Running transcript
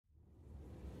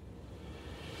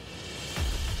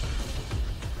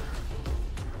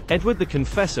Edward the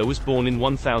Confessor was born in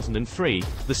 1003,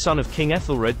 the son of King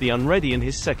Ethelred the Unready and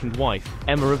his second wife,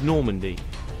 Emma of Normandy.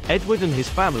 Edward and his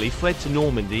family fled to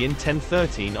Normandy in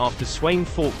 1013 after Sweyn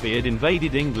Forkbeard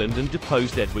invaded England and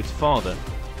deposed Edward's father.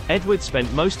 Edward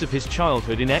spent most of his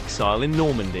childhood in exile in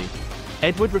Normandy.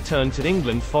 Edward returned to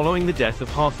England following the death of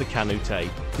Harthacnut,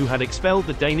 who had expelled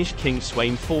the Danish king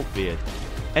Sweyn Forkbeard.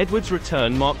 Edward's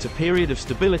return marked a period of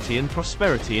stability and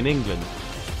prosperity in England.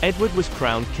 Edward was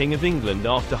crowned King of England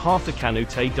after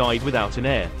Harthacnut died without an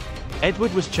heir.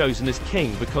 Edward was chosen as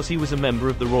king because he was a member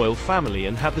of the royal family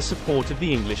and had the support of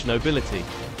the English nobility.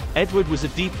 Edward was a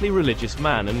deeply religious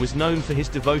man and was known for his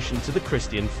devotion to the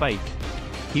Christian faith.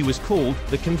 He was called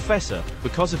the Confessor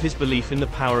because of his belief in the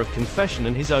power of confession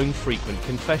and his own frequent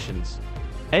confessions.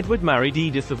 Edward married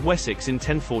Edith of Wessex in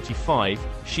 1045.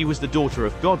 She was the daughter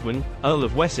of Godwin, Earl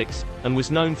of Wessex, and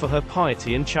was known for her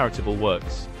piety and charitable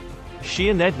works. She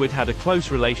and Edward had a close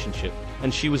relationship,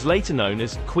 and she was later known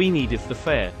as Queen Edith the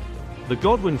Fair. The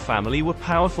Godwin family were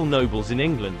powerful nobles in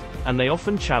England, and they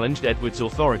often challenged Edward's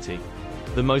authority.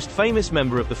 The most famous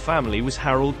member of the family was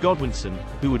Harold Godwinson,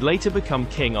 who would later become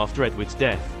king after Edward's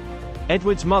death.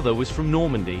 Edward's mother was from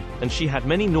Normandy, and she had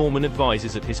many Norman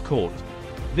advisors at his court.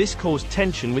 This caused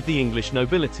tension with the English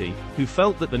nobility, who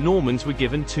felt that the Normans were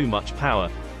given too much power.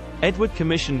 Edward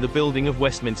commissioned the building of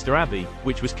Westminster Abbey,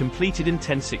 which was completed in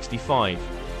 1065.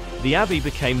 The Abbey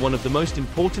became one of the most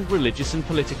important religious and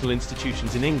political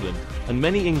institutions in England, and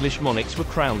many English monarchs were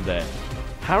crowned there.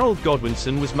 Harold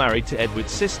Godwinson was married to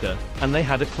Edward's sister, and they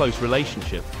had a close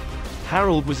relationship.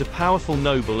 Harold was a powerful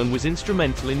noble and was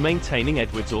instrumental in maintaining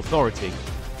Edward's authority.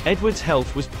 Edward's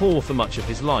health was poor for much of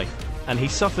his life, and he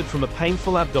suffered from a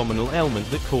painful abdominal ailment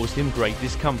that caused him great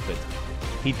discomfort.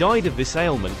 He died of this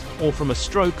ailment, or from a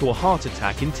stroke or heart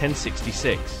attack in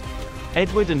 1066.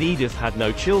 Edward and Edith had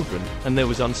no children, and there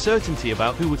was uncertainty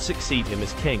about who would succeed him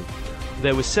as king.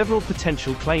 There were several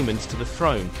potential claimants to the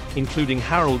throne, including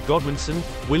Harold Godwinson,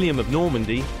 William of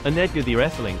Normandy, and Edgar the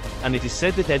Etheling, and it is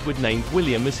said that Edward named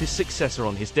William as his successor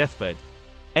on his deathbed.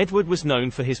 Edward was known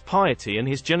for his piety and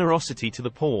his generosity to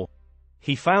the poor.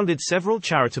 He founded several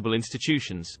charitable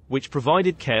institutions, which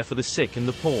provided care for the sick and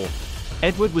the poor.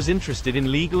 Edward was interested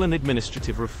in legal and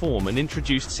administrative reform and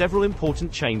introduced several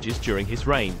important changes during his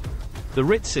reign. The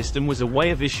writ system was a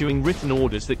way of issuing written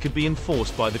orders that could be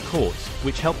enforced by the courts,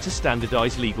 which helped to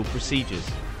standardize legal procedures.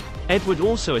 Edward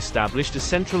also established a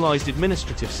centralized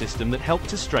administrative system that helped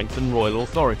to strengthen royal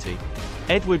authority.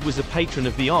 Edward was a patron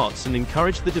of the arts and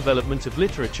encouraged the development of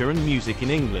literature and music in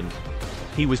England.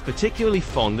 He was particularly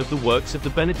fond of the works of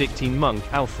the Benedictine monk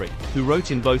Alfric, who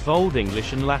wrote in both Old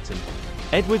English and Latin.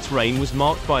 Edward's reign was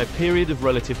marked by a period of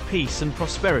relative peace and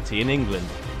prosperity in England.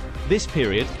 This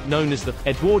period, known as the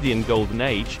Edwardian Golden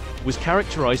Age, was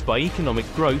characterized by economic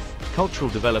growth, cultural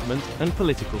development, and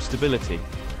political stability.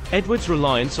 Edward's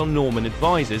reliance on Norman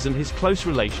advisors and his close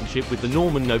relationship with the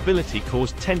Norman nobility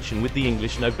caused tension with the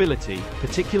English nobility,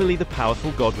 particularly the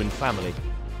powerful Godwin family.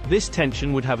 This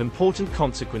tension would have important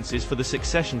consequences for the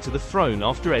succession to the throne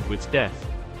after Edward's death.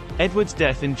 Edward's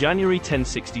death in January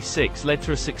 1066 led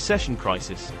to a succession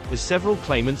crisis, as several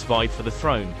claimants vied for the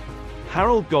throne.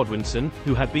 Harold Godwinson,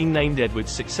 who had been named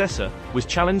Edward's successor, was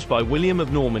challenged by William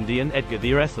of Normandy and Edgar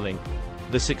the Etheling.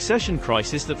 The succession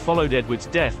crisis that followed Edward's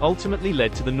death ultimately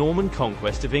led to the Norman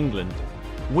conquest of England.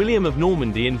 William of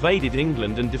Normandy invaded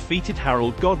England and defeated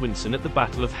Harold Godwinson at the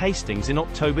Battle of Hastings in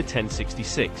October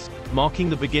 1066, marking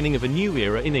the beginning of a new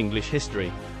era in English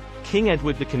history. King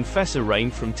Edward the Confessor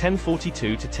reigned from 1042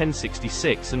 to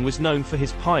 1066 and was known for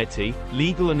his piety,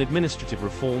 legal and administrative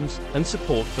reforms, and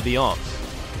support for the arts.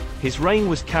 His reign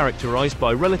was characterized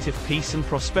by relative peace and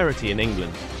prosperity in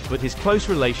England, but his close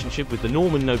relationship with the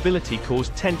Norman nobility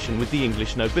caused tension with the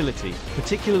English nobility,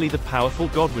 particularly the powerful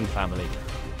Godwin family.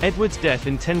 Edward's death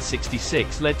in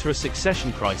 1066 led to a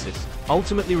succession crisis,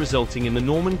 ultimately resulting in the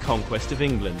Norman conquest of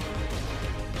England.